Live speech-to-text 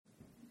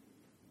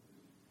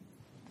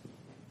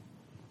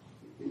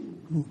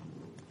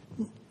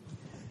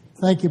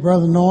Thank you,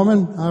 Brother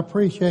Norman. I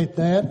appreciate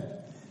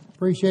that.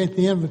 Appreciate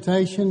the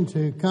invitation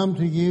to come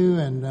to you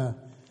and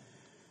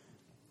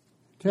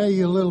tell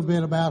you a little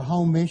bit about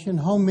Home Mission.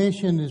 Home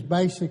Mission is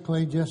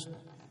basically just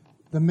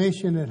the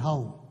mission at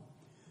home.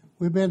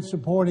 We've been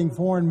supporting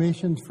foreign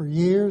missions for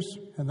years,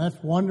 and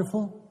that's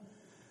wonderful.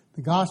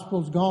 The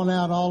gospel's gone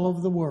out all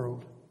over the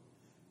world.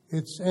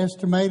 It's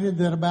estimated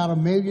that about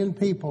 1 million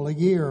people a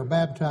year are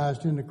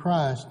baptized into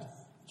Christ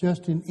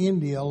just in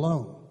India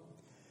alone.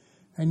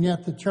 And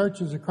yet the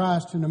churches of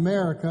Christ in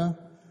America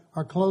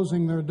are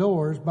closing their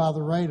doors by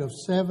the rate of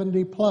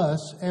 70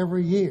 plus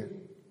every year.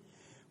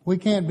 We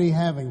can't be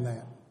having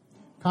that.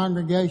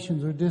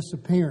 Congregations are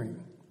disappearing.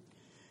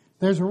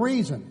 There's a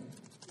reason.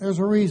 There's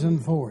a reason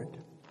for it.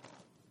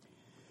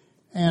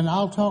 And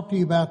I'll talk to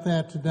you about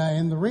that today.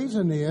 And the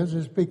reason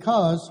is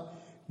because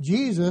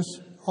Jesus,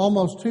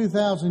 almost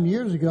 2,000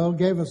 years ago,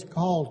 gave us a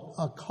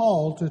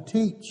call to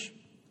teach.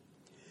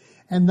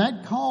 And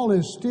that call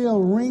is still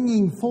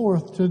ringing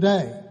forth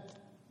today.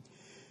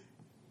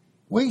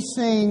 We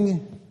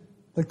sing,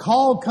 "The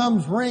call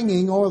comes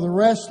ringing o'er the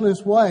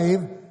restless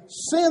wave,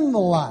 send the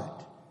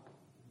light."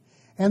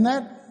 And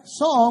that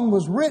song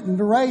was written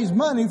to raise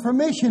money for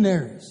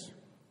missionaries.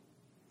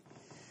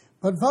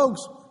 But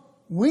folks,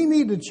 we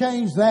need to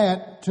change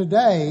that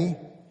today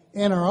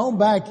in our own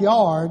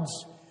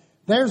backyards.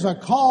 There's a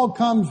call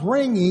comes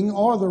ringing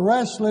o'er the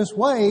restless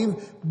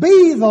wave,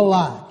 be the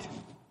light.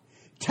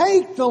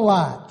 Take the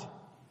light.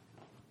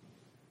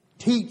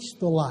 Teach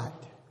the light.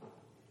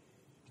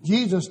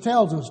 Jesus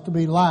tells us to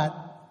be light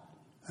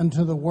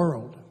unto the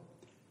world.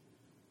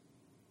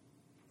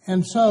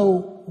 And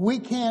so we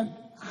can't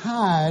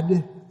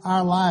hide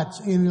our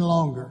lights any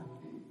longer.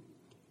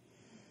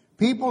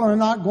 People are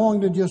not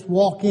going to just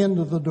walk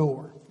into the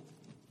door.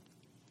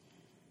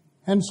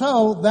 And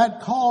so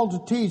that call to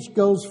teach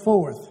goes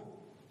forth.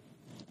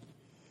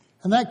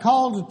 And that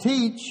call to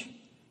teach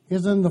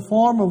is in the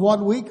form of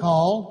what we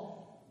call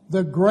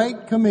the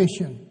Great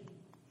Commission.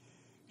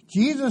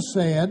 Jesus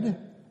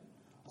said,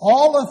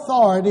 "All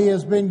authority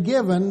has been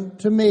given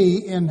to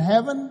me in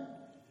heaven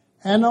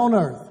and on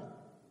earth.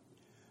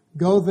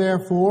 Go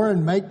therefore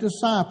and make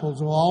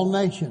disciples of all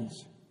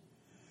nations,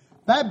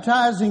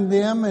 baptizing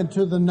them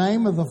into the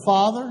name of the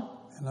Father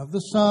and of the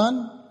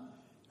Son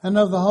and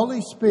of the Holy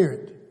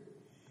Spirit,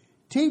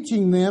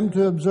 teaching them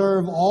to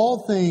observe all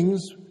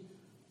things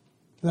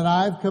that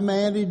I've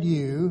commanded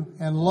you,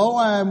 and lo,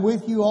 I am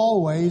with you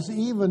always,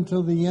 even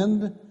to the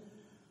end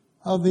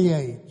of the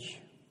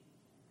age."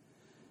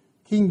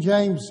 King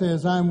James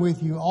says, "I'm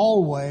with you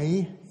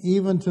always,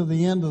 even to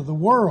the end of the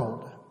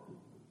world."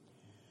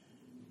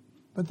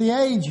 But the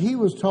age he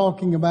was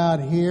talking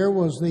about here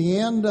was the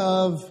end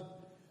of,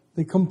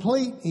 the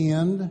complete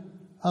end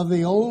of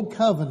the Old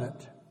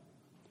Covenant.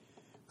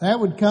 That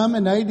would come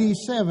in AD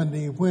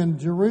 70 when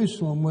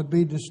Jerusalem would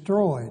be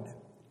destroyed.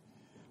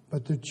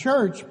 But the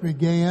church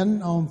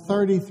began on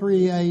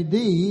 33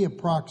 AD,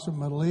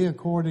 approximately,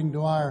 according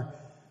to our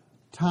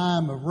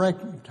time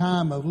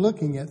of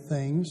looking at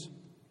things.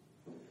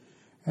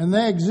 And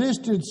they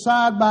existed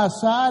side by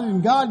side,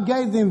 and God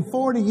gave them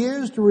 40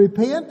 years to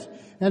repent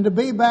and to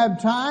be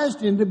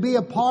baptized and to be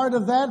a part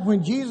of that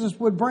when Jesus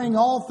would bring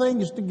all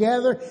things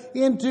together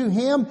into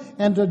Him.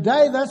 And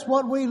today that's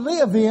what we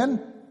live in.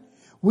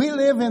 We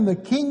live in the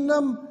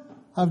kingdom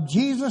of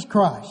Jesus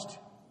Christ.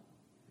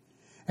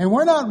 And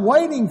we're not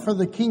waiting for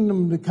the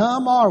kingdom to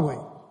come, are we?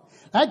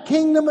 That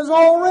kingdom has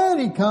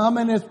already come,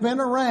 and it's been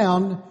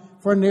around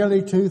for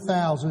nearly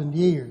 2,000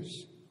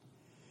 years.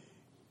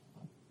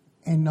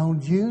 And on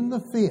June the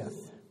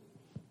 5th,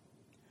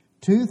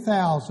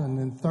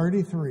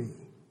 2033,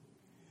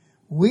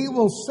 we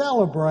will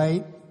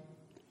celebrate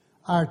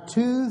our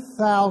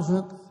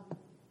 2,000th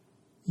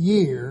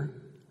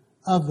year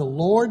of the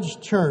Lord's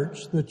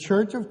church, the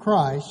Church of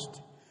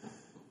Christ.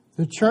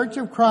 The Church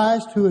of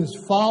Christ who has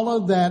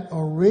followed that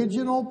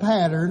original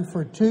pattern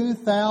for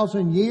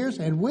 2,000 years,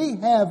 and we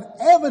have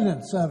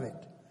evidence of it.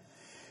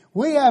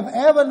 We have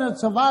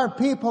evidence of our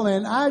people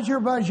in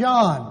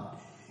Azerbaijan,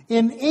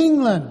 in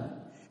England,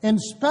 in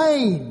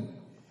Spain,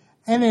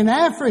 and in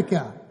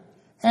Africa,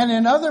 and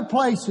in other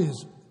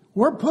places.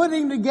 We're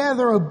putting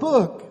together a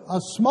book,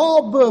 a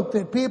small book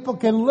that people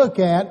can look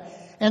at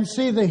and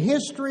see the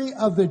history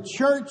of the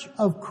Church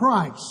of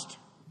Christ.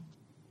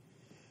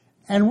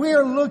 And we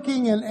are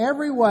looking in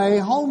every way.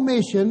 Home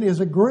Mission is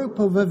a group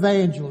of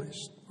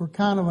evangelists. We're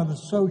kind of an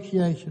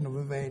association of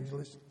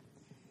evangelists.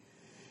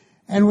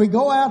 And we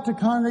go out to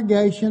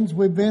congregations.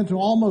 We've been to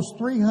almost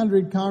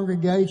 300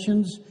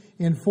 congregations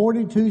in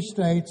 42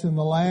 states in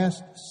the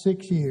last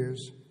 6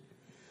 years.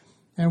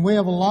 And we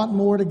have a lot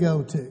more to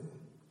go to.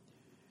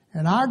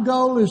 And our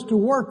goal is to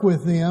work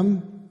with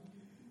them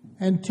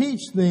and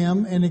teach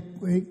them, and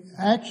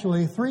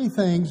actually 3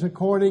 things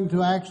according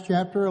to Acts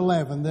chapter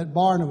 11 that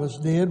Barnabas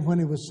did when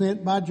he was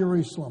sent by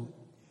Jerusalem.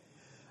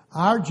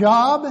 Our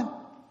job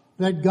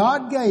that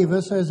God gave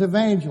us as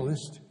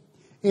evangelists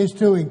is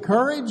to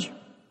encourage,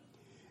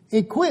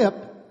 equip,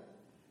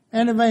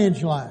 and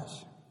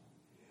evangelize.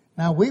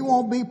 Now, we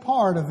won't be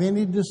part of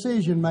any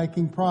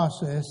decision-making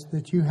process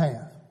that you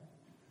have.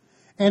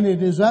 And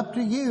it is up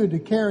to you to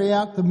carry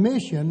out the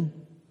mission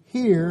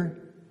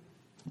here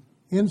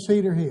in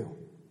Cedar Hill.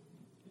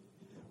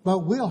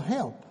 But we'll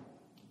help.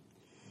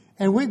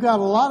 And we've got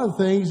a lot of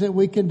things that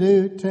we can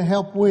do to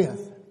help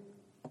with.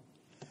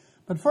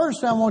 But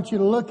first I want you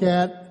to look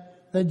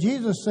at that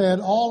Jesus said,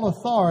 all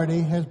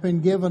authority has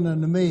been given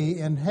unto me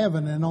in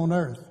heaven and on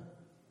earth.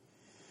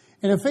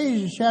 In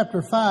Ephesians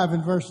chapter 5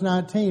 and verse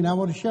 19, I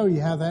want to show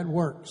you how that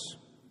works.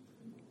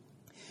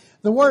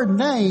 The word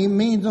name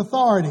means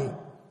authority.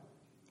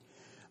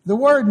 The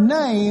word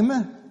name,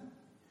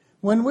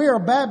 when we are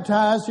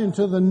baptized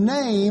into the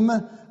name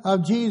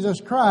of Jesus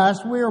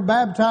Christ, we are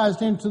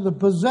baptized into the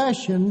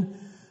possession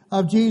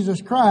of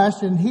Jesus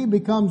Christ, and He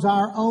becomes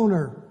our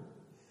owner.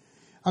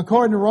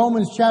 According to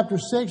Romans chapter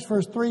 6,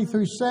 verse 3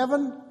 through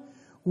 7,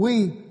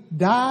 we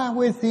die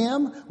with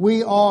Him,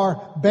 we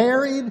are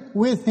buried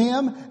with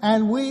Him,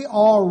 and we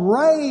are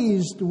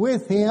raised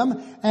with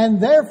Him,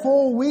 and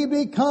therefore we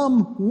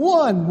become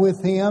one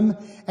with Him,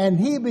 and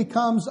He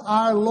becomes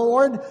our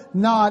Lord,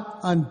 not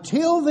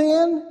until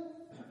then,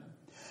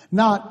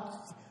 not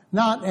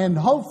and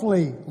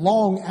hopefully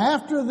long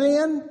after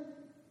then.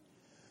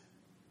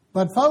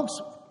 But folks,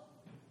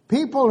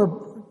 people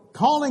are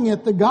calling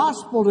it the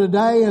gospel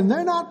today, and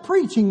they're not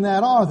preaching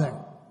that, are they?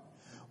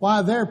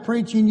 Why, they're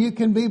preaching you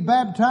can be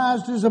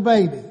baptized as a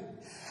baby.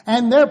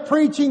 And they're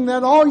preaching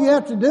that all you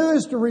have to do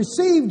is to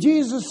receive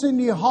Jesus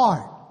into your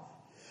heart.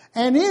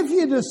 And if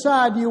you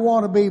decide you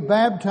want to be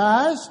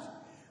baptized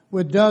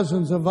with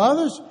dozens of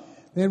others,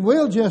 then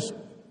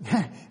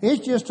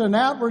it's just an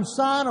outward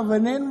sign of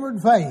an inward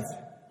faith.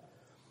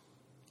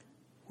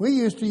 We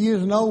used to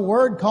use an old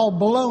word called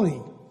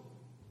baloney.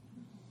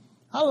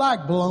 I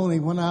liked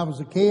baloney when I was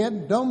a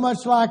kid. Don't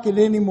much like it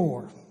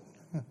anymore.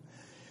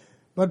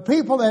 But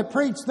people that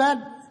preach that,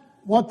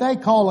 what they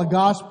call a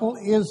gospel,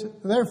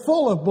 they're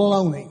full of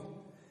baloney.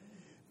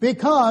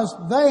 Because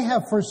they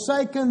have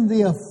forsaken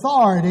the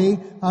authority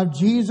of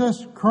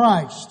Jesus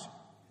Christ.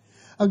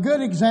 A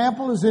good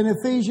example is in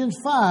Ephesians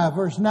 5,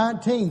 verse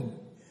 19.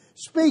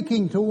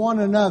 Speaking to one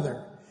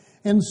another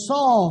in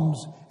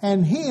psalms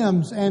and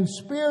hymns and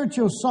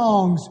spiritual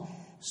songs,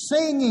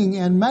 singing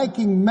and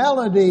making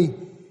melody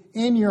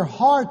in your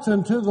hearts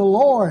unto the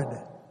Lord.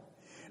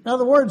 Now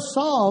the word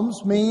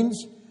psalms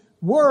means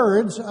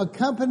words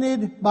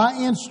accompanied by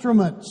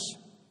instruments.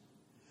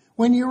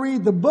 When you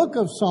read the book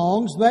of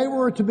songs, they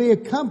were to be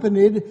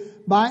accompanied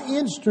by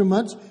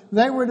instruments.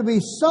 They were to be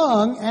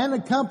sung and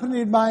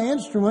accompanied by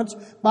instruments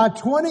by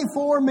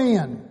 24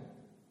 men.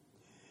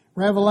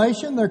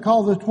 Revelation, they're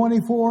called the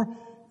 24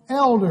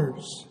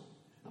 elders.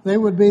 They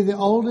would be the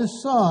oldest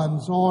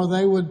sons, or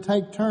they would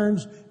take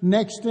turns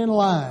next in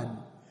line.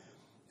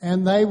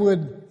 And they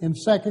would, in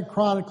 2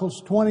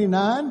 Chronicles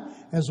 29,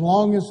 as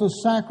long as the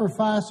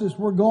sacrifices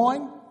were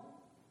going,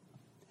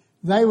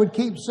 they would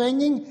keep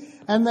singing,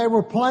 and they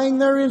were playing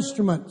their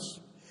instruments.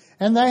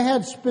 And they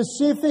had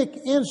specific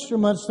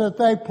instruments that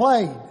they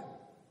played.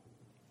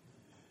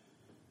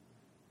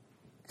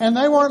 And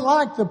they weren't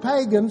like the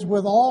pagans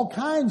with all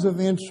kinds of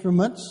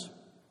instruments.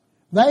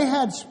 They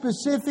had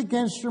specific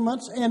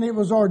instruments, and it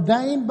was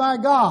ordained by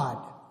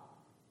God.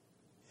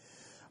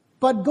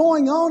 But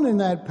going on in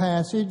that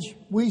passage,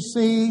 we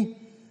see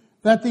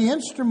that the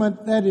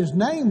instrument that is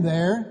named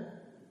there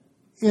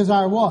is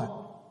our what?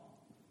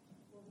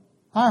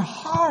 Our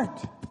heart.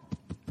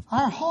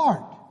 Our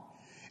heart.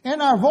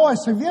 And our voice.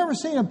 Have you ever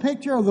seen a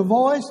picture of the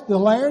voice, the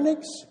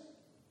larynx?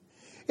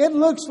 It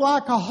looks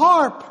like a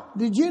harp.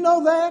 Did you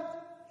know that?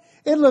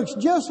 It looks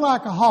just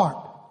like a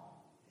harp.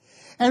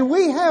 And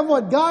we have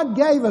what God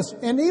gave us.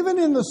 And even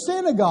in the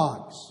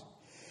synagogues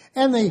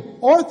and the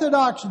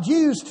Orthodox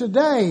Jews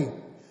today,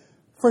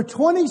 for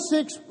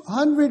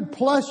 2,600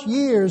 plus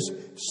years,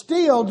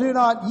 still do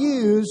not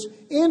use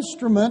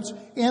instruments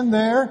in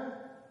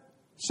their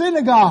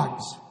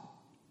synagogues.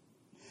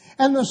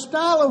 And the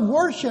style of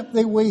worship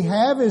that we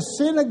have is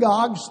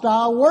synagogue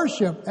style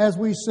worship, as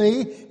we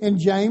see in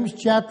James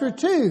chapter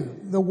 2.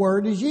 The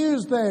word is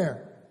used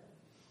there.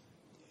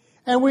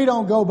 And we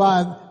don't go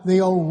by the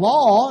old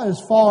law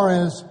as far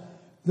as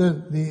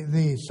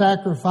the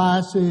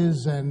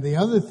sacrifices and the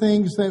other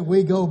things that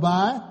we go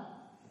by.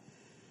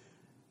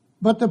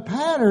 But the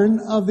pattern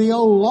of the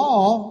old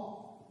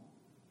law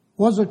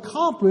was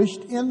accomplished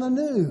in the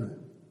new.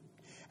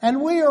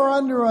 And we are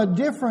under a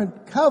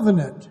different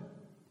covenant.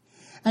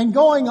 And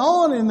going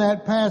on in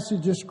that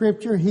passage of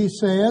Scripture, he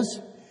says,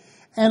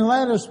 and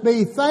let us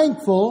be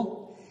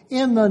thankful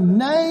in the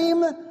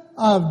name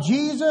of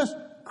Jesus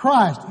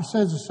Christ. He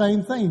says the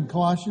same thing in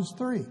Colossians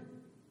 3.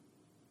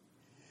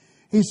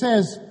 He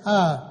says,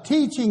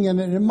 teaching and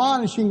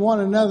admonishing one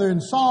another in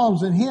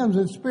psalms and hymns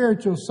and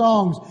spiritual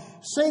songs,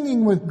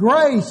 singing with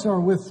grace or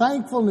with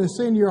thankfulness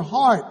in your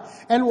heart.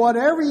 And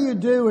whatever you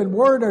do in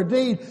word or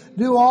deed,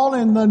 do all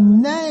in the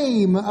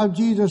name of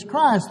Jesus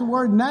Christ. The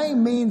word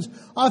name means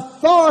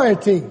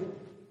authority.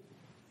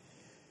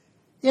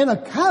 In a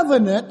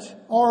covenant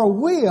or a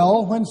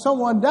will, when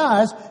someone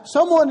dies,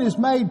 someone is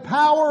made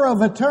power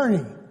of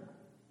attorney.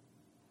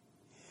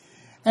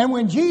 And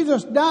when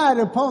Jesus died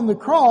upon the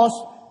cross,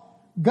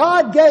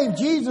 God gave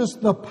Jesus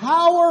the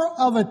power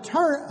of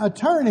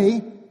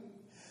attorney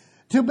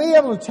to be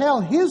able to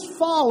tell His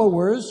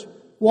followers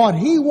what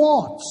He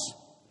wants.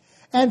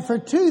 And for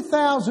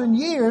 2,000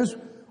 years,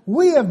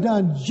 we have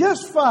done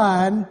just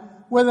fine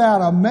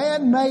without a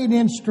man-made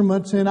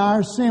instruments in our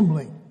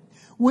assembly.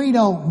 We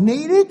don't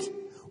need it.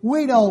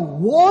 We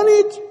don't want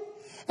it.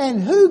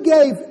 And who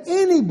gave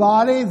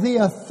anybody the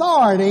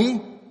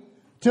authority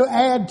to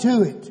add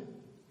to it?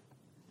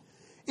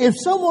 If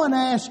someone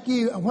asked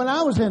you, when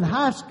I was in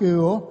high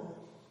school,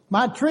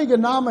 my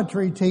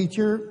trigonometry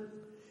teacher,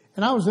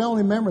 and I was the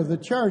only member of the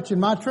church, and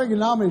my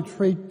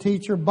trigonometry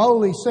teacher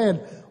boldly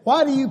said,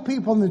 "Why do you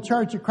people in the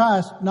Church of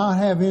Christ not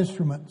have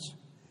instruments?"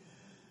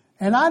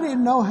 And I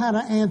didn't know how to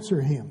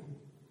answer him.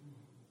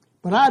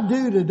 But I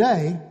do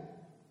today.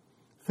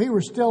 If he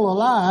were still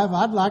alive,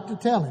 I'd like to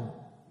tell him.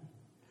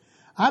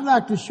 I'd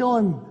like to show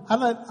him,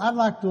 I'd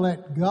like to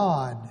let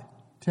God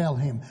tell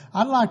him.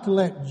 I'd like to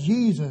let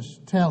Jesus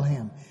tell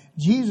him.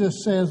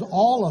 Jesus says,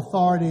 all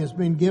authority has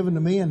been given to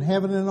me in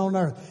heaven and on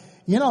earth.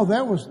 You know,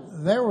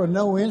 there were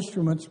no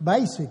instruments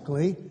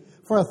basically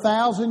for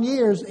 1,000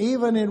 years,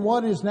 even in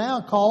what is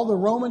now called the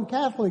Roman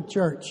Catholic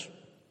Church.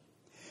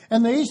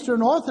 And the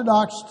Eastern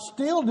Orthodox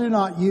still do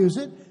not use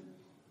it.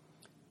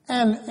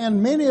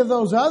 And many of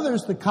those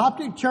others, the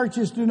Coptic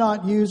churches, do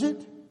not use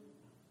it.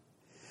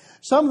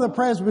 Some of the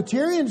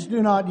Presbyterians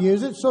do not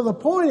use it. So the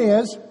point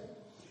is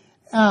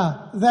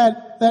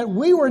that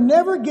we were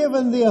never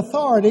given the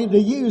authority to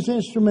use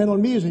instrumental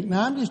music.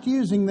 Now, I'm just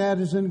using that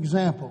as an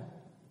example.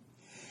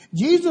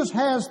 Jesus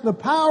has the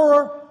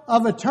power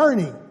of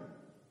attorney.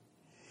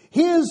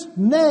 His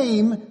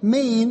name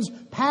means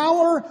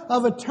power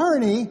of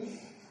attorney,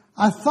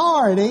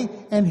 authority,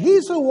 and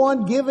He's the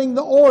one giving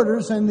the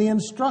orders and the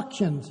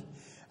instructions.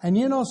 And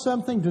you know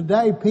something?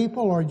 Today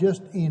people are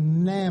just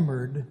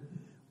enamored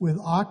with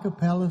a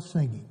cappella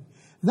singing.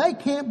 They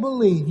can't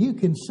believe you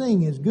can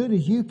sing as good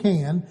as you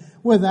can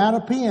without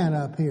a piano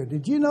up here.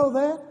 Did you know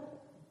that?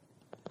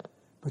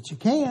 But you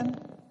can.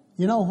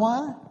 You know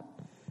why?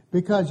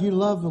 Because you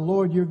love the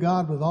Lord your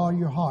God with all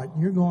your heart.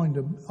 You're going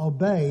to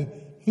obey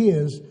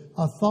His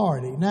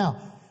authority. Now,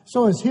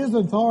 so is His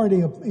authority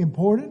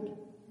important?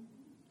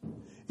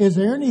 Is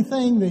there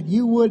anything that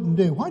you wouldn't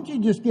do? Why don't you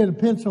just get a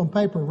pencil and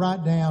paper,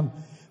 write down.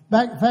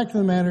 The fact of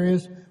the matter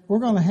is, we're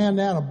going to hand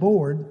out a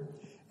board.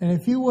 And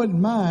if you wouldn't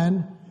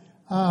mind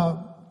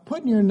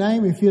putting your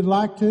name, if you'd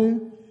like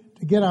to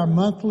get our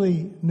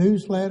monthly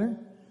newsletter.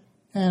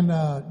 And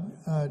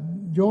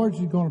George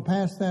is going to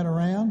pass that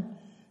around.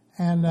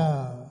 And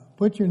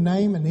put your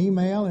name and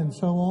email and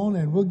so on.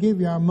 And we'll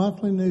give you our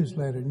monthly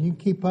newsletter. And you can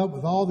keep up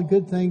with all the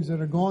good things that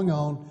are going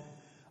on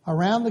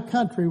around the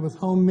country with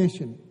Home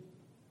Mission.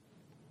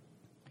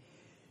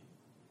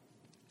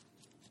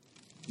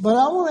 But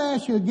I want to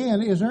ask you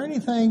again, is there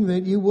anything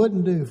that you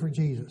wouldn't do for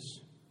Jesus?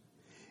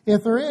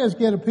 If there is,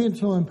 get a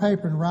pencil and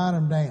paper and write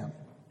them down.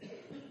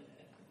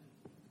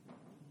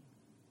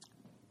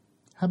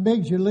 How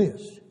big's your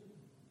list?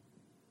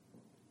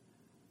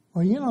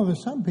 Well, you know,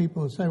 there's some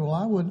people that say, well,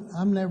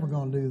 I'm never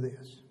going to do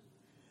this.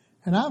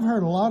 And I've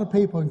heard a lot of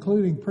people,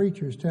 including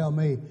preachers, tell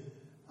me,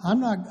 I'm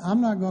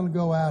not going to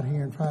go out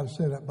here and try to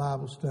set up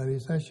Bible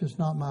studies. That's just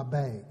not my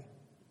bag.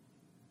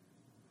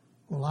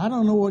 Well, I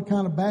don't know what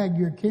kind of bag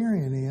you're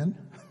carrying in.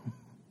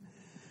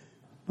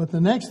 But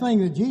the next thing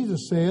that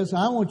Jesus says,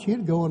 I want you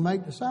to go and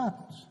make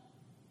disciples.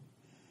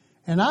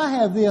 And I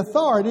have the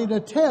authority to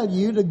tell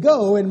you to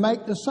go and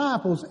make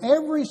disciples.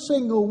 Every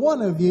single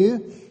one of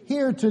you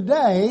here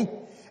today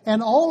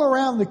and all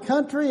around the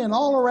country and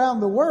all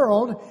around the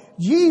world,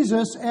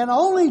 Jesus and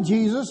only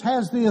Jesus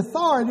has the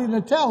authority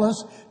to tell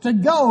us to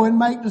go and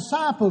make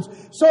disciples.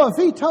 So if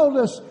He told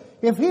us,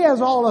 if He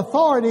has all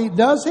authority,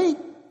 does He?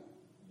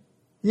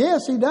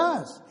 Yes, He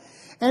does.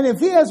 And if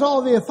He has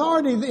all the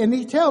authority and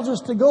He tells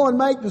us to go and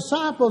make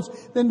disciples,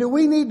 then do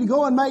we need to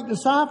go and make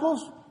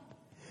disciples?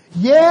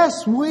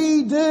 Yes,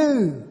 we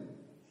do.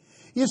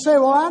 You say,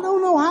 well, I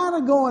don't know how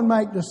to go and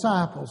make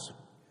disciples.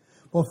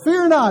 Well,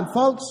 fear not,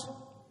 folks.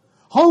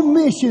 Home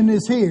Mission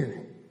is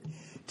here.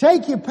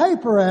 Take your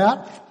paper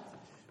out,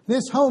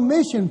 this Home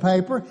Mission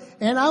paper,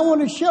 and I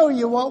want to show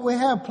you what we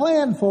have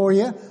planned for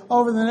you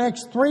over the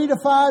next 3 to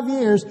 5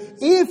 years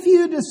if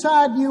you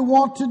decide you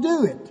want to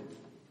do it.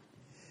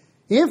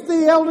 If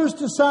the elders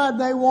decide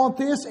they want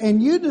this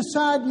and you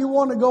decide you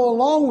want to go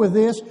along with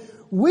this,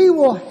 we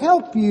will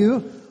help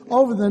you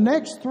over the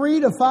next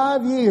 3 to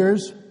 5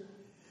 years.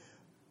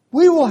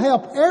 We will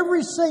help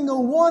every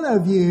single one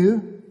of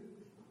you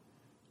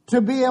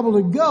to be able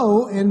to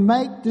go and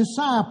make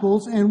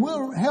disciples, and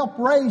we'll help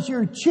raise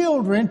your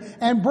children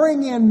and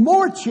bring in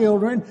more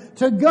children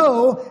to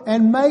go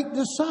and make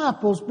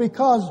disciples,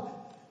 because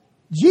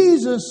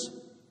Jesus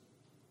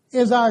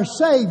is our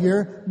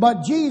Savior,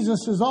 but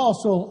Jesus is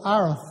also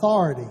our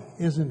authority,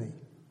 isn't He?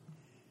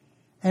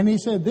 And He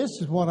said, this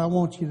is what I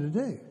want you to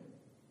do.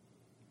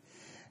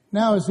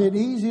 Now, is it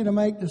easy to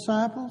make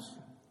disciples?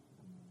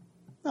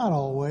 Not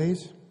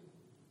always.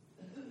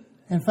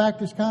 In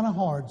fact, it's kind of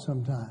hard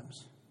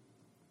sometimes.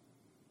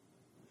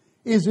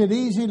 Is it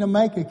easy to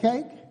make a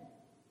cake?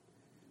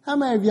 How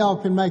many of y'all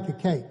can make a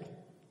cake?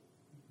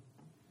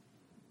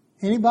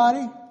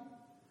 Anybody?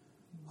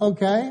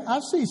 Okay, I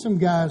see some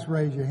guys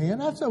raise your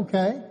hand. That's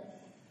okay.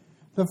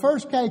 The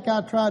first cake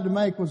I tried to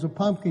make was a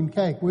pumpkin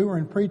cake. We were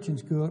in preaching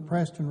school at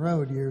Preston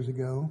Road years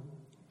ago.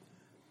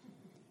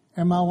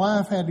 And my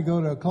wife had to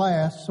go to a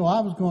class, so I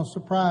was going to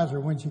surprise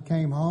her when she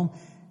came home.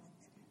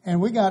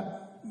 And we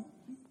got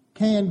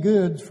canned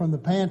goods from the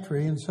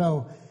pantry, and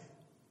so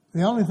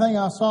the only thing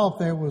I saw up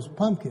there was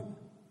pumpkin.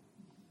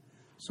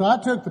 So I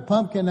took the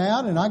pumpkin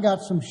out, and I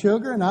got some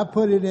sugar, and I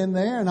put it in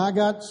there, and I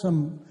got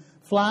some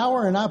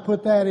flour, and I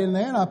put that in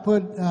there, and I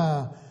put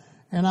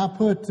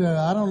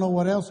I don't know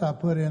what else I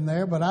put in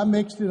there, but I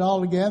mixed it all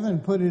together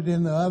and put it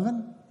in the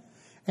oven.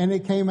 And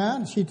it came out,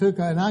 and she took,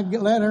 and I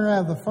let her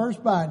have the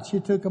first bite. She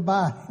took a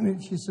bite,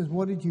 and she says,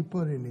 "What did you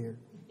put in here?"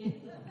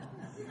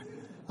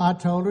 I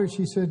told her.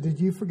 She said, "Did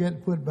you forget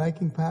to put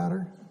baking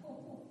powder?"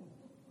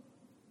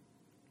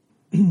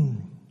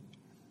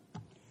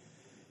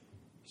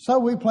 So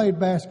we played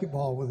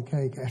basketball with the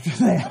cake after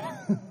that.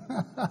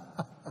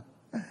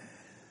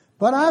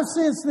 But I've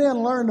since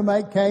then learned to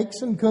make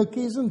cakes and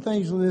cookies and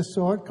things of this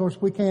sort. Of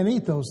course, we can't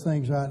eat those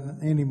things right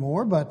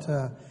anymore, but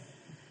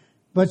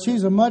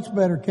she's a much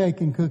better cake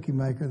and cookie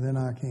maker than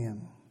I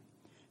can.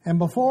 And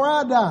before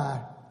I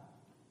die,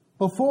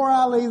 before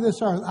I leave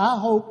this earth, I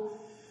hope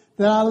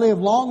that I live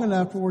long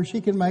enough to where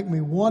she can make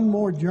me one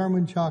more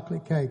German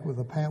chocolate cake with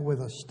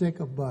a stick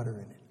of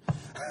butter in it.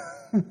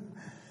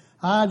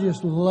 I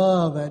just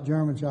love that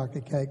German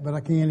chocolate cake, but I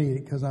can't eat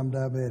it because I'm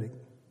diabetic.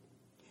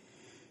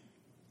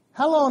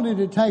 How long did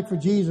it take for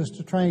Jesus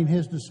to train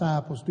his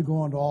disciples to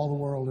go into all the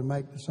world and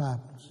make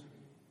disciples?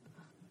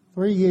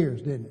 3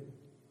 years, didn't it?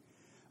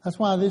 That's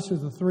why this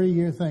is a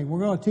 3-year thing. We're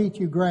going to teach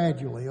you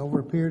gradually over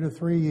a period of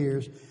 3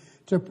 years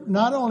to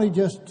not only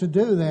just to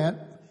do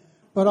that,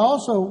 but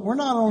also we're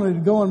not only to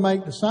go and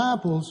make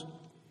disciples,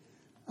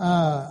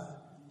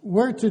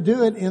 we're to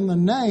do it in the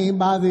name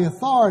by the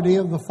authority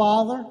of the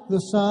Father, the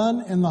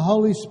Son, and the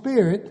Holy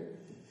Spirit.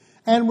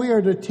 And we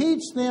are to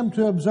teach them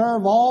to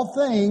observe all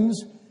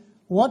things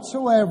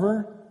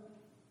whatsoever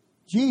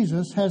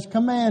Jesus has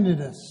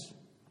commanded us.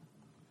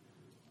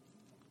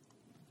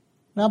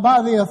 Now,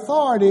 by the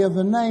authority of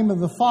the name of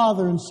the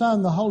Father and Son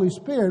and the Holy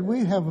Spirit,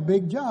 we have a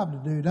big job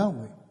to do,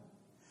 don't we?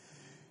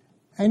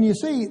 And you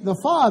see, the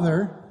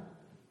Father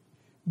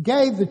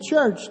gave the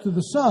church to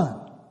the Son.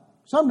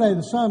 Someday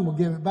the Son will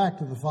give it back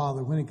to the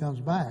Father when he comes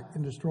back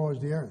and destroys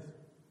the earth.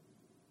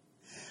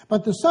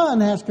 But the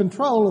Son has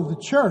control of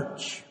the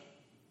church.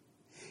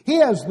 He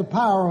has the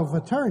power of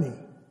attorney.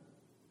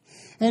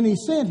 And he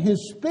sent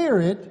his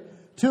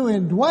Spirit to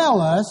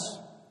indwell us.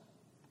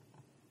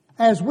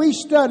 As we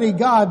study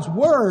God's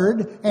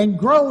Word and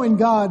grow in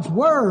God's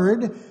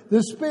Word,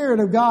 the Spirit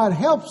of God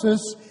helps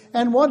us.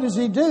 And what does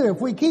He do?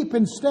 If we keep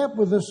in step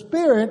with the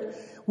Spirit,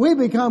 we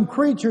become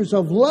creatures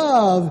of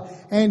love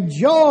and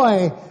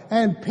joy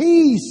and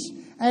peace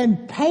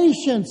and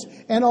patience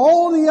and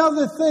all the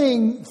other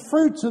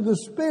fruits of the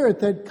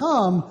Spirit that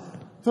come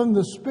from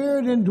the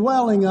Spirit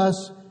indwelling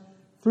us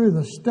through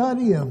the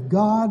study of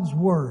God's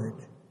Word.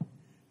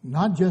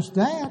 Not just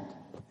that,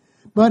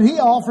 but He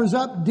offers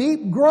up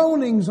deep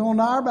groanings on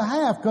our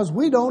behalf because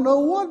we don't know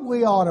what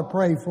we ought to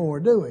pray for,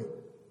 do we?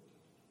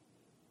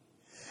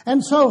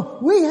 And so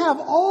we have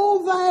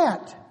all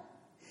that.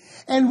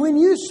 And when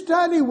you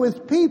study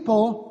with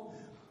people,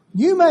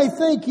 you may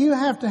think you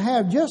have to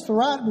have just the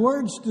right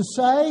words to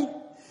say.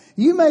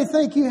 You may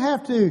think you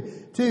have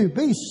to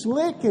be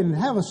slick and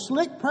have a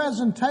slick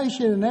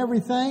presentation and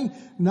everything.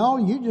 No,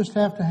 you just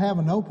have to have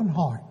an open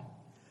heart,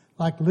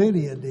 like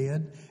Lydia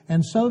did.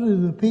 And so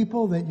do the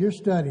people that you're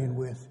studying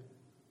with.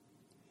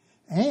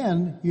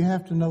 And you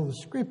have to know the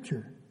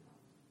Scripture.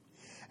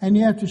 And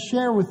you have to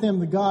share with them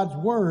the God's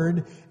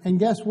Word. And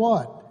guess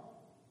what?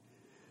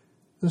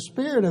 The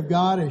Spirit of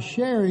God is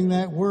sharing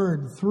that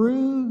Word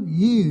through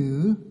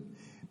you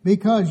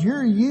because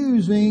you're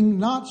using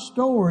not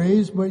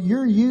stories, but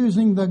you're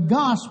using the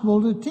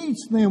gospel to teach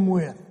them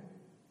with.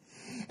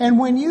 And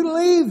when you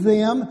leave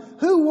them,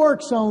 who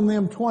works on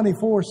them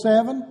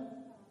 24/7?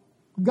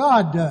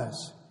 God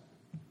does.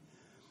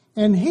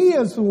 And He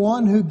is the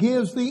one who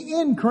gives the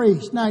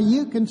increase. Now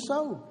you can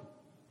sow.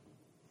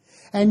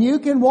 And you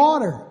can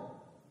water.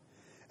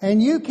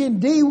 And you can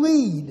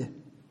de-weed.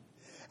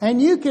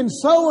 And you can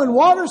sow and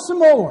water some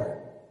more.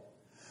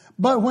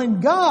 But when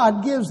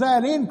God gives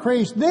that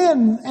increase,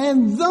 then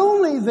and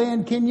only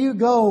then can you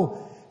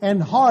go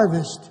and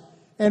harvest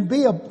and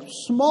be a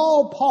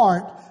small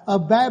part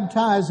of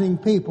baptizing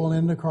people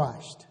into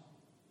Christ.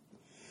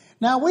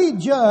 Now we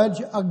judge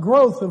a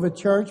growth of a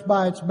church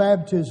by its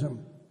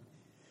baptism.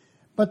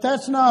 But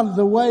that's not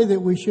the way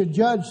that we should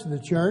judge the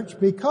church,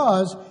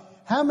 because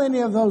how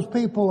many of those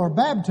people are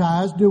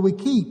baptized do we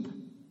keep?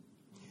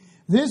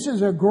 This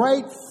is a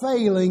great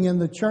failing in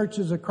the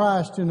churches of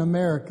Christ in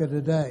America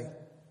today.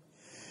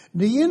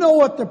 Do you know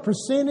what the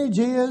percentage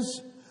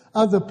is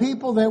of the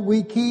people that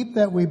we keep,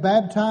 that we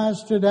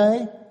baptize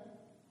today?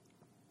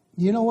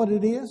 You know what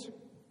it is?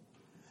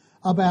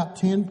 About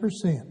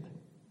 10%.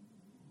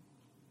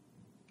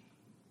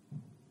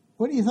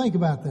 What do you think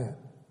about that?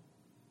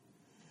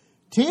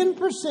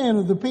 10%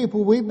 of the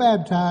people we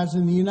baptize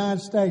in the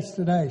United States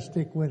today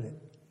stick with it.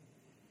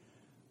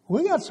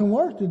 We got some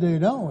work to do,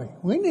 don't we?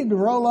 We need to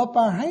roll up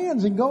our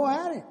hands and go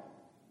at it.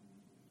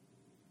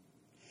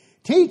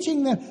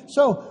 Teaching them.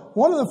 So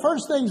one of the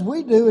first things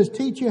we do is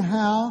teach you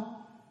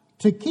how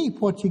to keep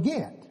what you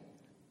get.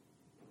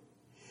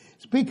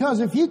 It's because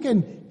if you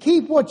can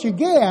keep what you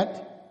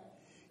get,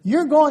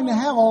 you're going to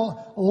have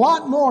a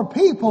lot more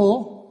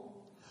people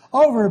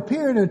over a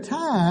period of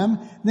time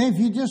than if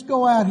you just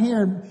go out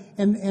here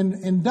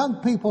and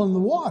dunk people in the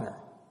water.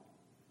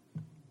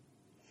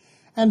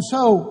 And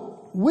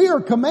so we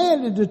are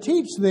commanded to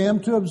teach them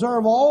to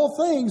observe all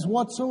things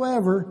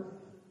whatsoever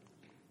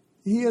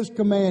He has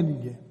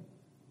commanded you.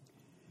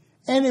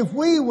 And if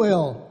we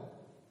will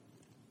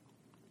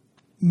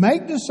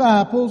make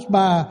disciples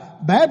by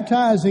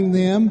baptizing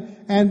them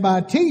and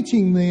by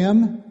teaching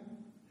them,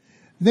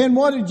 then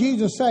what did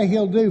Jesus say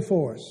He'll do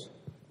for us?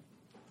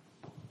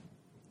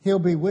 He'll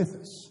be with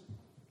us.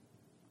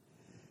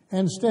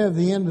 And instead of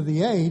the end of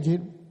the age,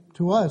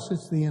 to us,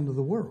 it's the end of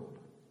the world.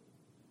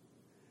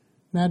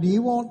 Now,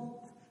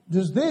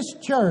 does this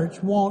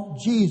church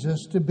want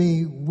Jesus to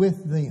be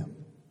with them?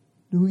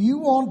 Do you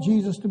want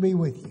Jesus to be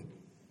with you?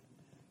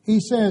 He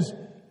says,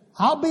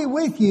 I'll be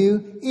with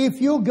you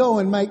if you'll go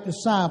and make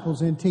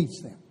disciples and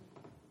teach them.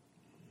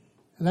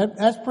 And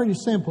that's pretty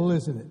simple,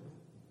 isn't it?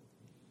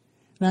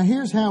 Now,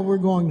 here's how we're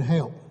going to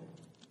help.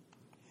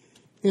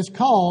 It's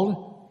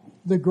called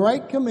the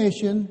Great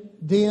Commission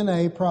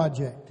DNA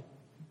Project.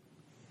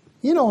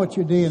 You know what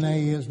your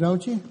DNA is,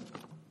 don't you?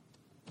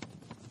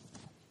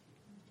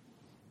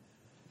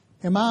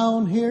 Am I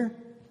on here?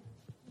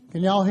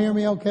 Can y'all hear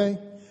me okay?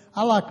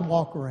 I like to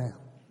walk around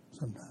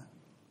sometimes.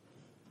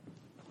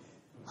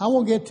 I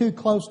won't get too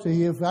close to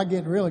you. If I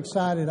get real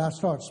excited, I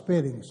start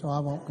spitting, so I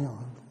won't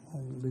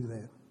do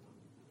that.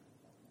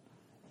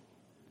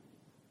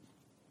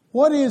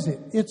 What is it?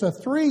 It's a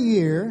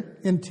 3-year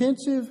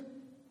intensive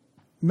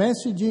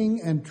messaging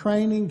and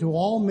training to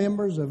all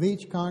members of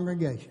each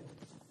congregation.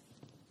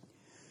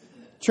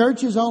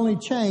 Churches only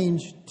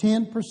change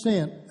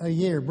 10% a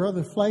year.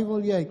 Brother Flavel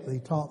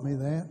Yakely taught me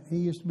that. He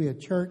used to be a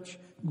church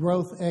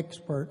growth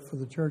expert for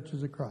the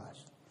Churches of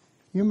Christ.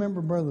 You remember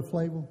Brother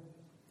Flavel?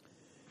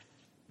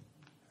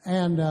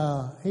 And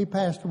he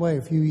passed away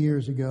a few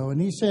years ago.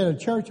 And he said a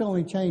church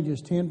only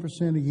changes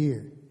 10% a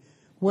year,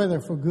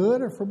 whether for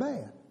good or for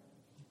bad.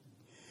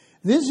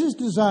 This is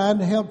designed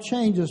to help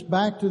change us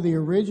back to the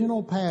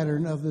original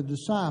pattern of the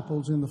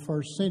disciples in the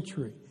first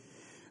century.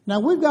 Now,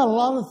 we've got a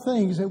lot of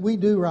things that we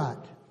do right.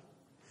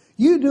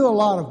 You do a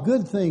lot of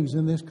good things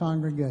in this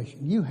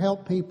congregation. You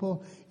help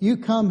people. You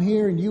come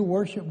here and you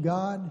worship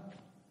God.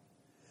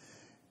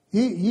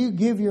 You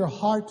give your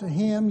heart to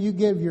Him. You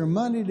give your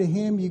money to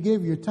Him. You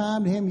give your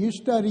time to Him. You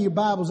study your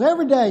Bibles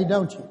every day,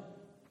 don't you?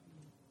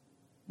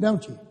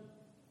 Don't you?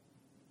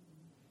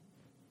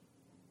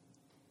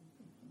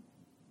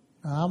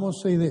 Now, I'm going to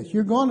see this.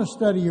 You're going to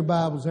study your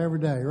Bibles every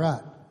day,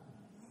 right?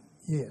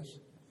 Yes.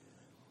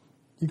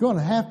 You're going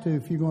to have to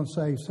if you're going to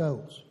save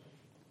souls.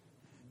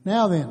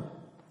 Now then,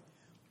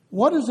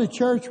 what does the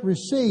church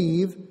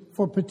receive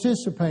for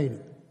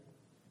participating?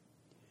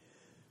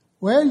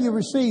 Well, you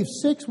receive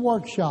 6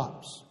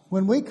 workshops.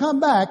 When we come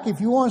back,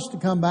 if you want us to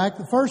come back,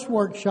 the first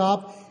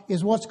workshop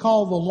is what's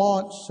called the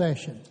launch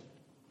session.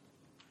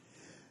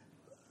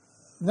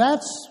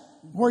 That's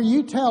where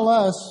you tell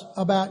us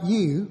about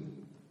you.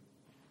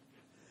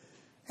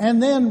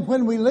 And then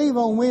when we leave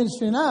on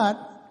Wednesday night,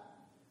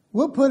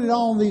 we'll put it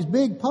on these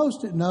big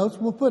Post-it notes.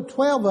 We'll put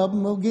 12 of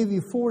them. We'll give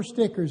you 4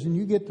 stickers, and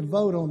you get to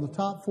vote on the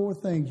top 4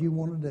 things you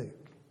want to do.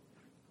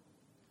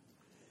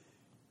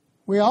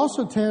 We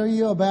also tell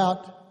you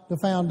about the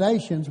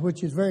foundations,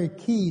 which is very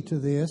key to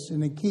this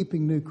and in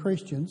keeping new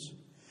Christians.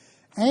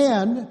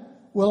 And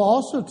we'll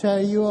also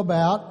tell you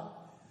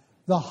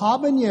about the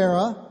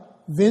Habanera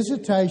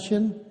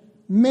Visitation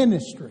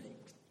Ministry.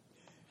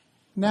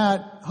 Now,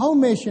 at Home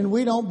Mission,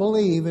 we don't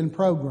believe in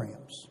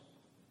programs.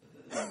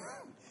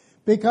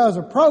 Because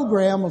a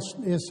program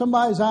is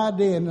somebody's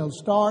idea and it'll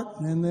start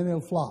and then it'll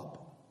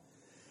flop.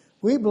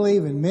 We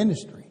believe in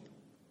ministry.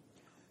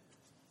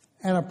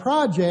 And a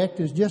project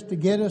is just to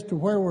get us to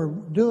where we're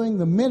doing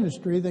the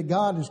ministry that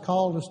God has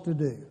called us to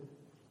do.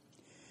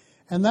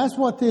 And that's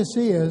what this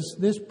is.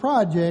 This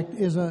project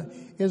is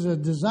a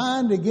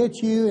design to get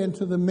you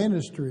into the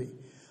ministry.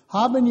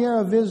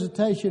 Habanera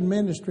Visitation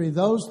Ministry,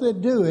 those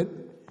that do it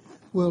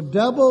will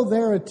double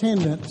their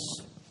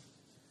attendance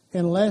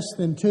in less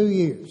than 2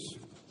 years.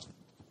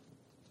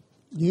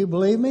 Do you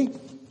believe me?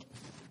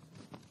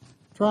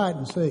 Try it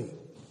and see.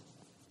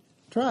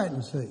 Try it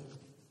and see.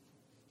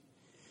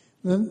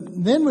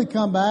 Then we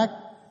come back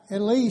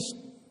at least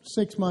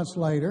 6 months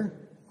later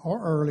or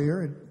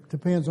earlier. It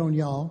depends on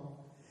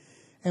y'all.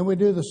 And we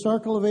do the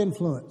circle of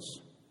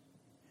influence.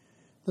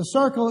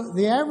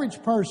 The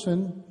average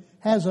person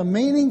has a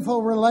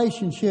meaningful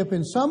relationship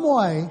in some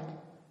way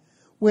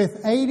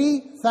with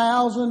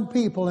 80,000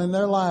 people in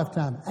their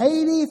lifetime.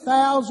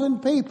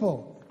 80,000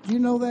 people. Do you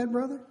know that,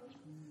 brother?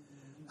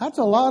 That's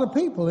a lot of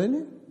people, isn't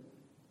it?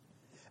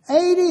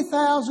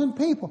 80,000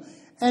 people.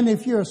 And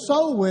if you're a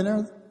soul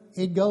winner,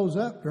 it goes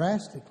up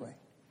drastically.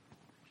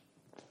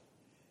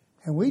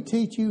 And we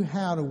teach you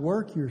how to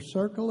work your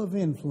circle of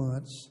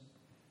influence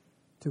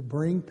to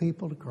bring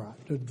people to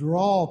Christ, to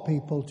draw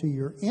people to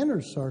your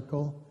inner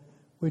circle,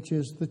 which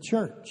is the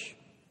church.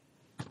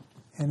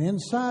 And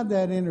inside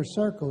that inner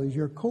circle is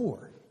your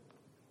core.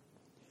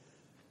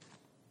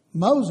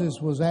 Moses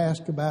was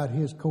asked about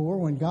his core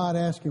when God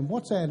asked him,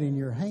 "What's that in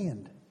your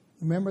hand?"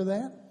 Remember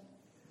that?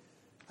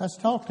 That's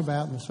talked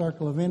about in the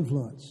circle of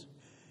influence.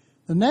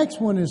 The next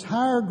one is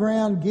Higher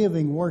Ground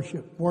Giving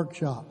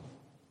Workshop.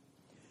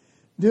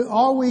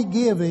 Are we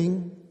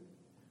giving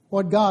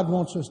what God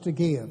wants us to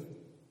give?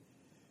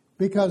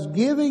 Because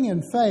giving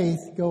and faith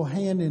go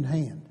hand in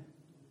hand.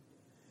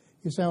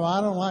 You say, "Well, I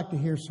don't like to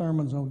hear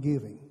sermons on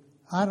giving.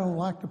 I don't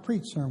like to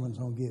preach sermons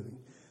on giving."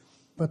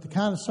 But the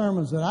kind of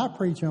sermons that I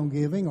preach on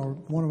giving, or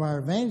one of our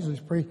evangelists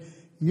preach,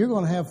 you're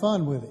going to have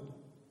fun with it.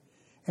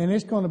 And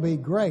it's going to be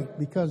great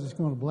because it's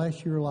going to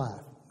bless your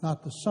life.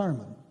 Not the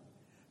sermon,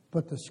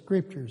 but the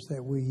scriptures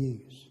that we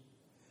use.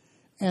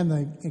 And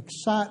the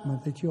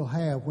excitement that you'll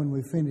have when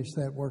we finish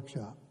that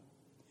workshop.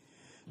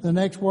 The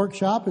next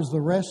workshop is the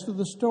Rest of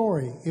the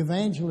Story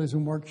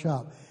Evangelism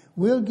Workshop.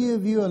 We'll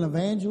give you an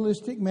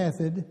evangelistic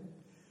method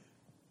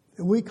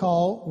that we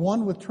call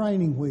One with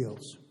Training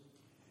Wheels.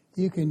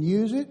 You can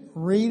use it,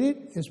 read it.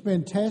 It's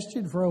been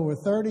tested for over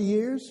 30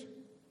 years.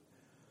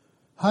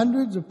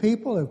 Hundreds of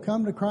people have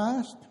come to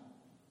Christ.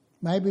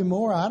 Maybe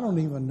more. I don't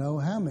even know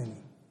how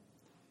many.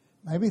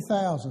 Maybe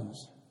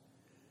thousands.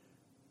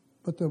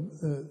 But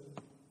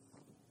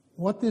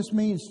what this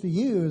means to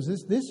you is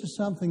this is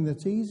something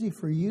that's easy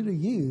for you to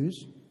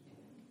use,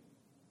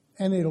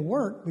 and it'll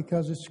work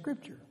because it's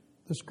Scripture.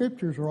 The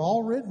Scriptures are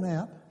all written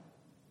out.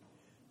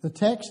 The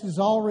text is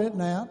all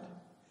written out.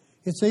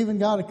 It's even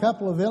got a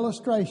couple of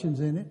illustrations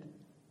in it.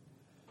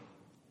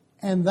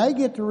 And they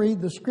get to read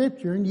the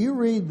Scripture, and you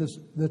read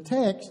the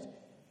text,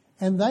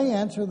 and they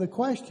answer the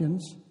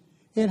questions.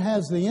 It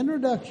has the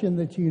introduction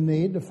that you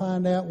need to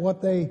find out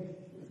what they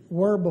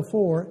were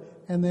before,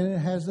 and then it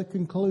has the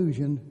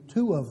conclusion,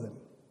 2 of them.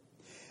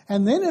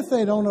 And then if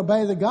they don't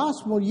obey the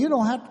gospel, you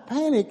don't have to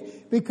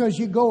panic because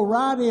you go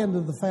right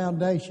into the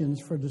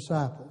foundations for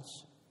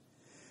disciples.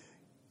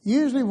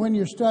 Usually when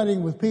you're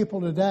studying with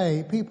people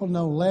today, people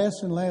know less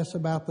and less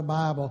about the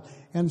Bible.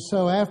 And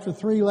so after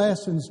 3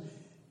 lessons,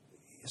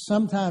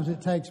 sometimes it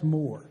takes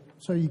more.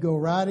 So you go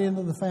right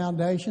into the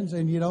foundations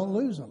and you don't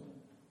lose them.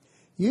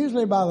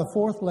 Usually by the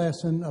 4th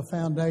lesson of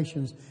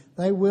foundations,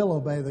 they will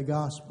obey the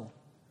gospel.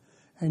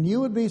 And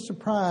you would be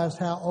surprised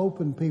how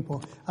open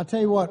people. I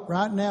tell you what,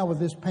 right now with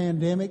this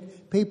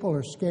pandemic, people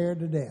are scared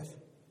to death.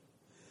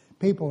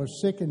 People are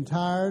sick and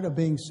tired of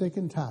being sick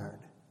and tired.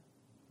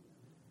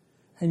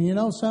 And you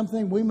know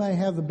something? We may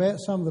have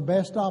some of the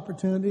best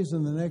opportunities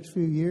in the next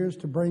few years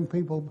to bring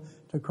people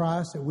to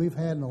Christ that we've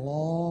had in a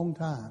long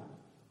time.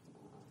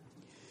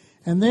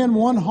 And then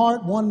One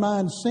Heart, One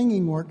Mind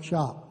Singing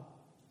Workshop.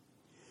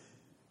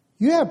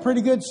 You have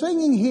pretty good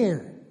singing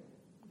here.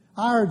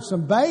 I heard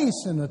some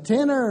bass and a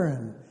tenor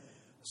and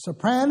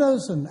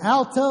sopranos and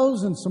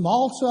altos and some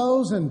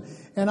altos.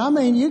 And I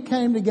mean, you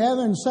came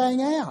together and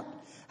sang out.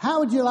 How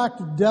would you like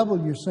to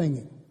double your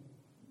singing?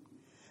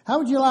 How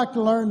would you like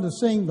to learn to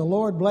sing "The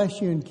Lord Bless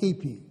You and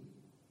Keep You"?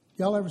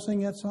 Y'all ever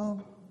sing that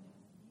song?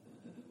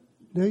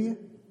 Do you?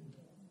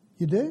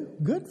 You do?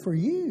 Good for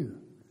you.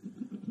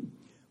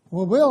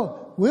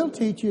 Well, we'll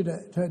teach you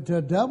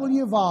to double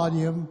your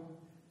volume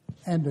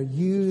and to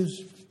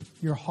use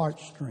your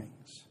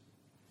heartstrings.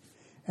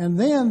 And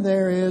then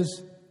there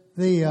is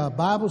the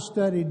Bible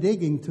study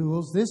digging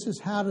tools. This is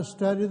how to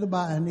study the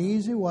Bible, an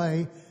easy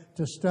way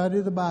to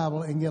study the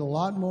Bible and get a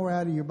lot more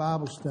out of your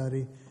Bible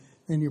study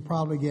than you're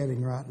probably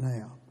getting right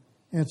now.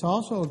 And it's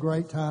also a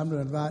great time to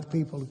invite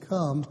people to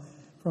come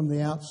from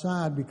the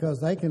outside because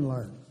they can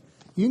learn.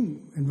 You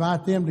can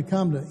invite them to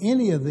come to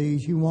any of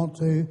these you want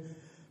to,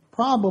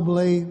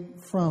 probably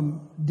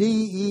from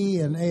D, E,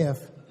 and F.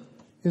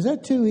 Is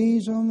that 2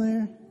 E's on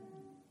there?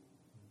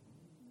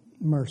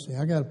 Mercy,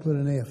 I got to put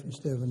an F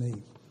instead of an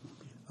E.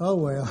 Oh,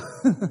 well.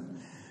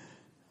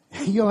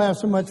 You'll have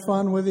so much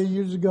fun with it,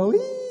 you just go,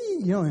 ee,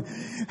 you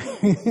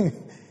know.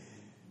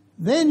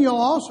 Then you'll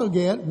also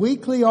get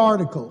weekly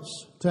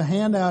articles to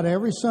hand out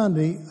every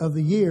Sunday of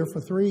the year for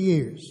 3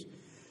 years.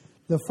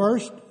 The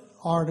first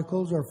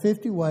articles are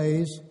 50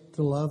 ways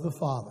to love the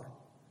Father.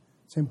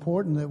 It's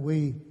important that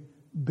we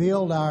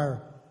build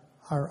our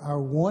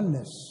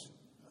oneness,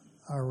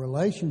 our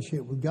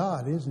relationship with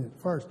God, isn't it,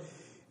 first?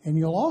 And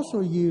you'll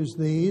also use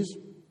these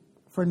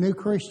for new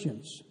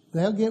Christians.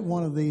 They'll get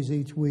one of these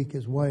each week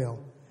as well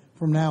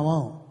from now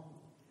on.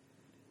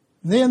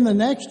 Then the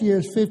next year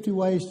is 50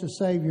 ways to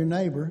save your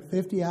neighbor,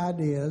 50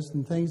 ideas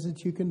and things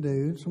that you can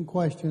do, some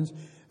questions.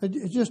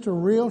 It's just a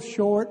real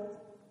short,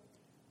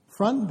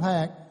 front and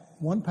back,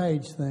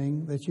 1-page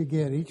thing that you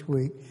get each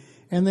week.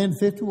 And then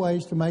 50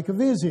 ways to make a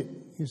visit.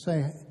 You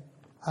say,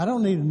 I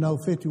don't need to know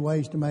 50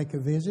 ways to make a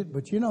visit,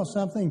 but you know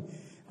something?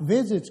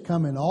 Visits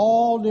come in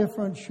all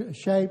different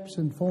shapes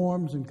and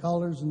forms and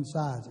colors and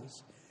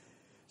sizes.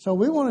 So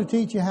we want to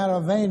teach you how to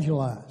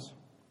evangelize.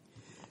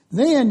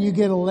 Then you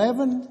get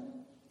 11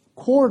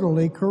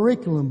 quarterly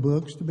curriculum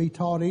books to be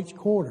taught each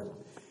quarter.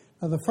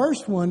 Now the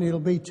first one, it'll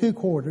be 2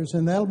 quarters,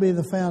 and that'll be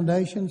the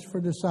Foundations for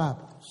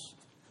Disciples.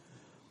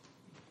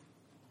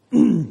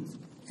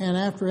 And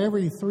after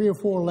every 3 or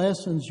 4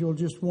 lessons, you'll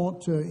just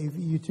want to, if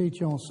you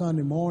teach on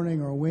Sunday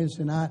morning or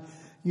Wednesday night,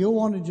 you'll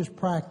want to just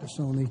practice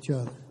on each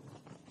other.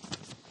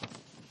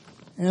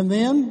 And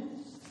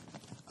then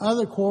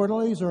other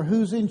quarterlies are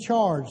Who's in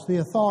Charge, the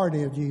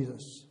authority of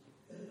Jesus.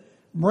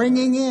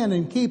 Bringing in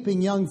and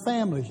keeping young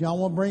families. Y'all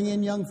want to bring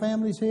in young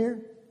families here?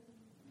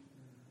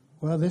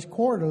 Well, this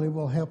quarterly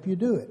will help you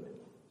do it.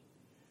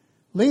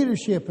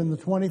 Leadership in the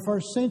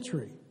 21st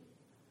century.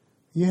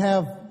 You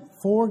have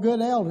 4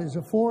 good elders. Is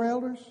it 4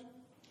 elders?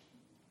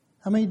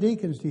 How many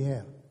deacons do you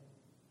have?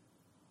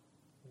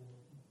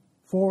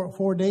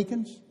 4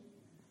 deacons?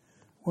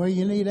 Well,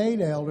 you need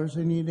 8 elders,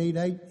 and you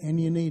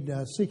need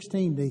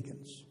 16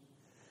 deacons.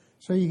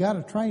 So you got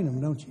to train them,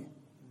 don't you?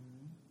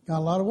 Got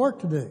a lot of work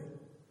to do.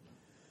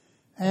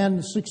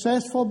 And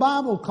successful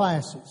Bible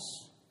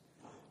classes.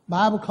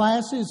 Bible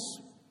classes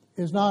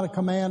is not a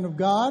command of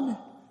God,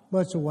 but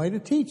it's a way to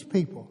teach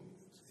people.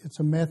 It's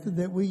a method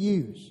that we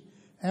use,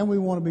 and we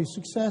want to be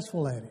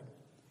successful at it.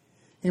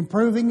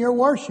 Improving your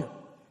worship.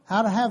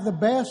 How to have the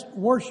best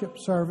worship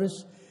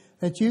service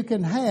that you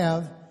can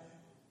have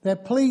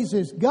that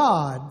pleases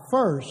God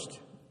first,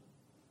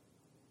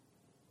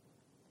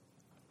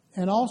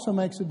 and also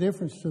makes a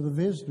difference to the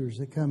visitors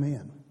that come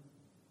in.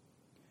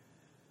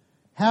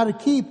 How to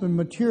keep and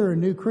mature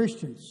new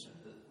Christians.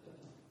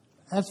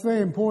 That's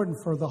very important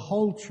for the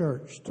whole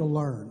church to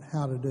learn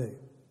how to do.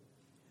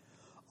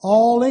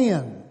 All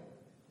in,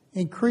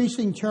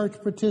 increasing church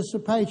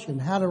participation.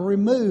 How to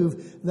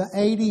remove the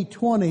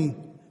 80-20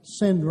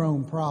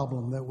 syndrome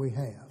problem that we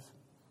have,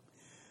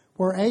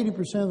 where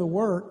 80% of the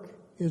work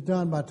is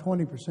done by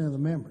 20% of the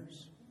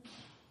members.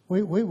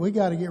 We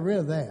got to get rid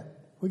of that.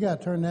 We got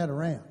to turn that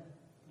around.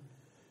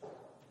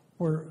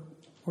 Where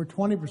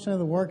 20% of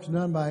the work is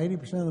done by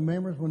 80% of the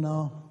members, well,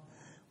 no.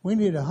 We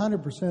need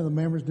 100% of the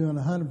members doing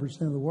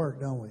 100% of the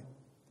work, don't we?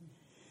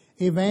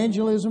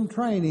 Evangelism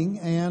training,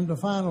 and the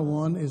final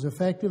one is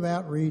effective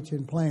outreach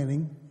and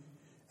planning,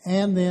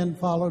 and then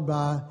followed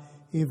by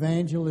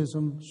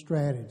evangelism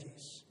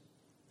strategies.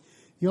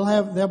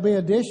 There'll be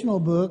additional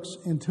books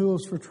and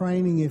tools for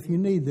training if you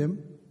need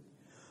them.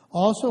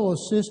 Also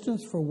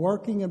assistance for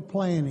working and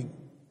planning.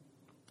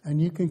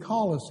 And you can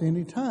call us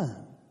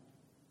anytime.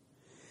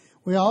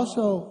 We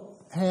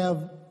also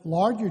have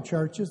larger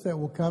churches that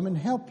will come and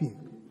help you.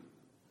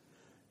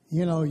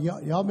 You know,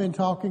 y'all been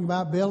talking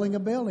about building a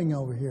building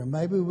over here.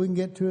 Maybe we can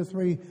get 2 or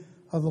 3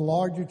 of the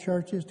larger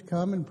churches to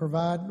come and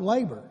provide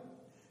labor.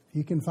 If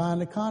you can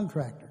find a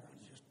contractor.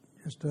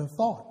 Just a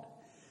thought.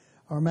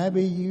 Or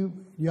maybe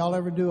y'all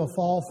ever do a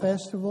fall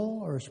festival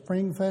or a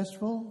spring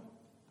festival?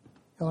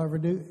 Y'all ever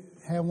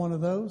have one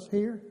of those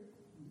here?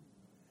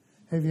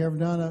 Have you ever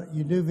done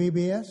you do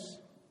VBS?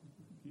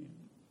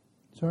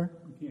 Sir?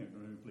 We can't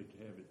really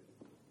have it.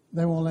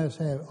 They won't let us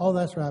have it. Oh,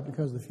 that's right,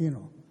 because of the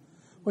funeral.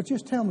 Well,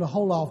 just tell them to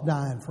hold off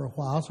dying for a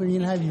while so you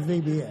can have your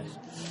VBS.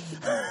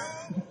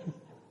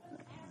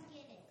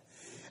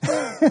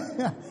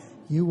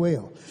 You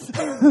will.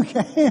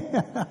 Okay.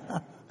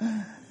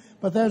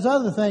 But there's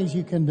other things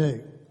you can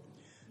do.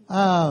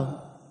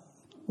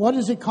 What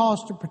does it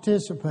cost to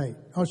participate?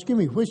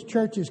 Which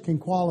churches can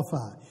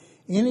qualify?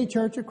 Any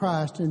Church of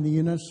Christ in the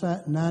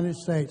United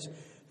States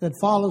that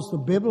follows the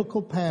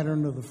biblical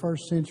pattern of the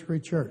first century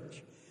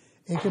church.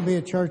 It can be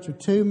a church of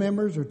 2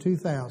 members or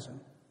 2,000.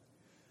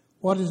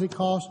 What does it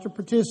cost to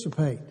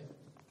participate?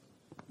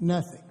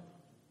 Nothing.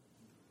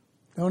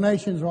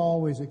 Donations are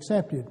always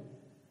accepted,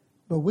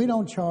 but we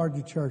don't charge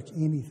the church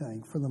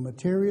anything for the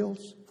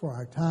materials, for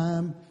our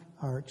time,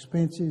 our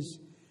expenses,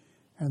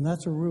 and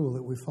that's a rule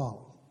that we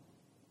follow.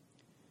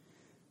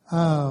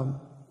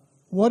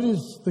 What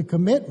is the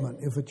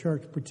commitment if a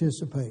church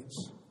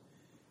participates?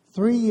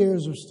 3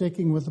 years of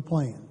sticking with the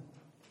plan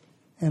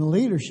and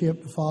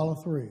leadership to follow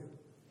through.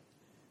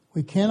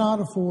 We cannot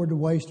afford to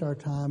waste our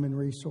time and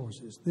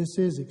resources. This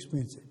is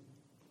expensive.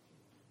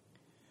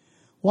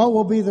 What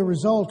will be the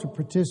result of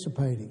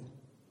participating?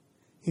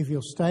 If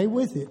you'll stay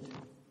with it,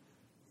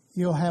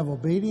 you'll have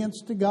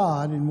obedience to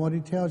God in what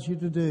He tells you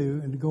to do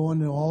and to go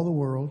into all the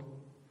world,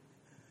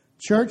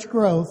 church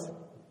growth,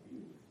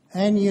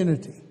 and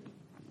unity.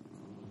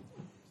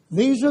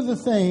 These are the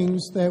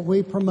things that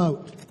we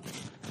promote.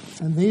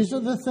 And these are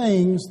the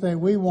things that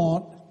we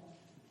want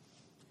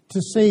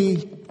to see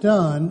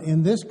done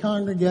in this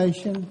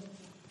congregation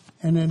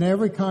and in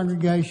every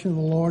congregation of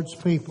the Lord's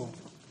people.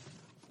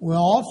 We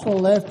also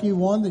left you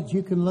one that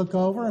you can look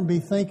over and be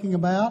thinking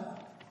about.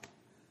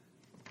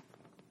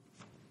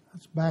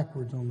 That's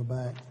backwards on the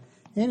back.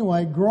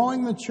 Anyway,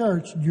 growing the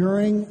church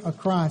during a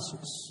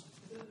crisis.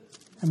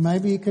 And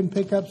maybe you can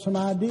pick up some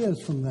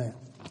ideas from that.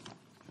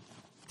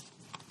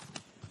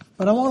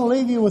 But I want to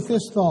leave you with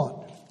this thought.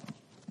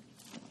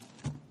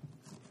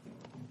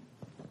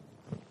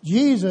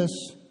 Jesus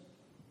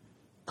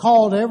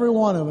called every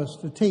one of us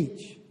to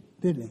teach,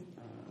 didn't He?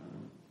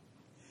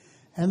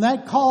 And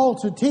that call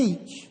to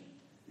teach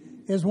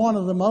is one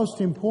of the most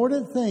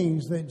important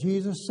things that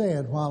Jesus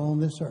said while on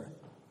this earth.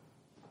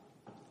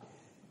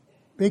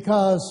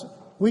 Because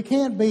we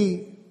can't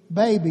be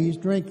babies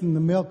drinking the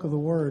milk of the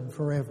Word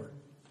forever.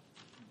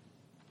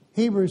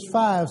 Hebrews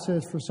 5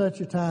 says, for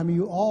such a time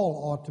you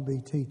all ought to be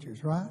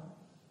teachers, right?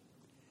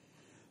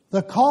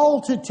 The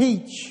call to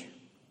teach,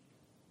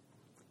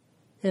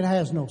 it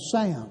has no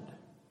sound,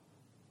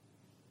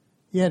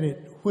 yet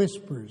it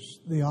whispers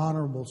the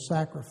honorable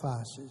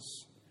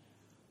sacrifices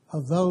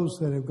of those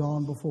that have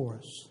gone before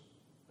us.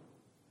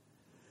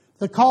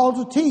 The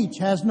call to teach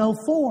has no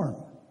form,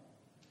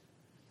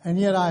 and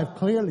yet I've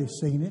clearly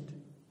seen it.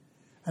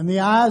 And the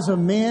eyes of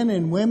men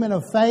and women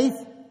of faith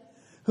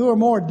who are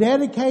more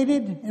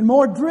dedicated and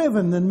more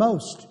driven than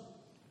most.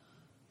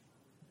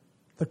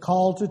 The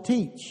call to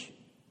teach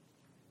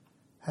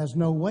has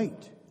no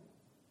weight,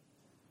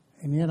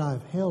 and yet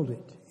I've held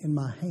it in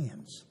my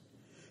hands.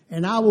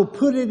 And I will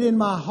put it in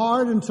my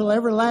heart until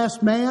every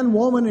last man,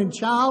 woman, and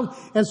child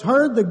has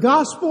heard the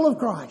gospel of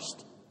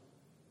Christ.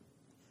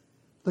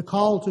 The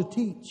call to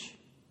teach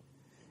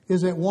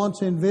is at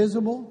once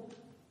invisible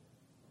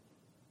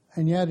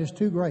and yet is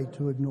too great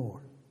to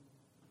ignore.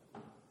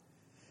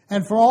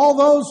 And for all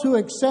those who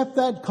accept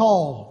that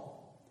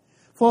call,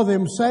 for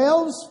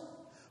themselves,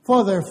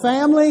 for their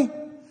family,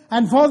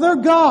 and for their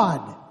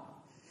God,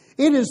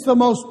 it is the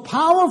most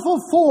powerful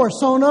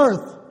force on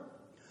earth.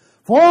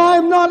 For I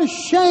am not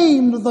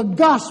ashamed of the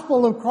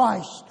gospel of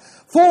Christ,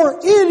 for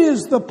it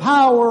is the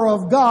power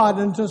of God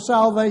unto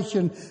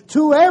salvation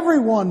to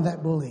everyone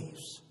that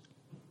believes.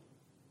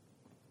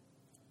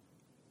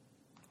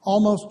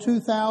 Almost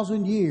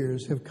 2,000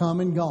 years have come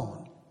and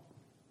gone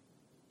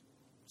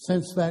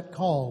since that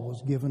call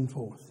was given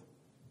forth.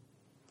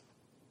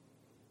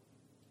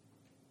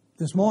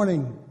 This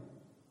morning,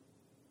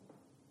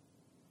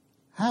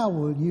 how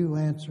will you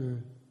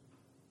answer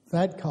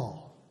that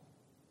call?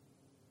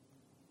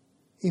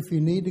 If you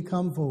need to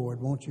come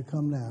forward, won't you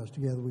come now as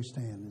together we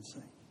stand and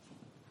sing?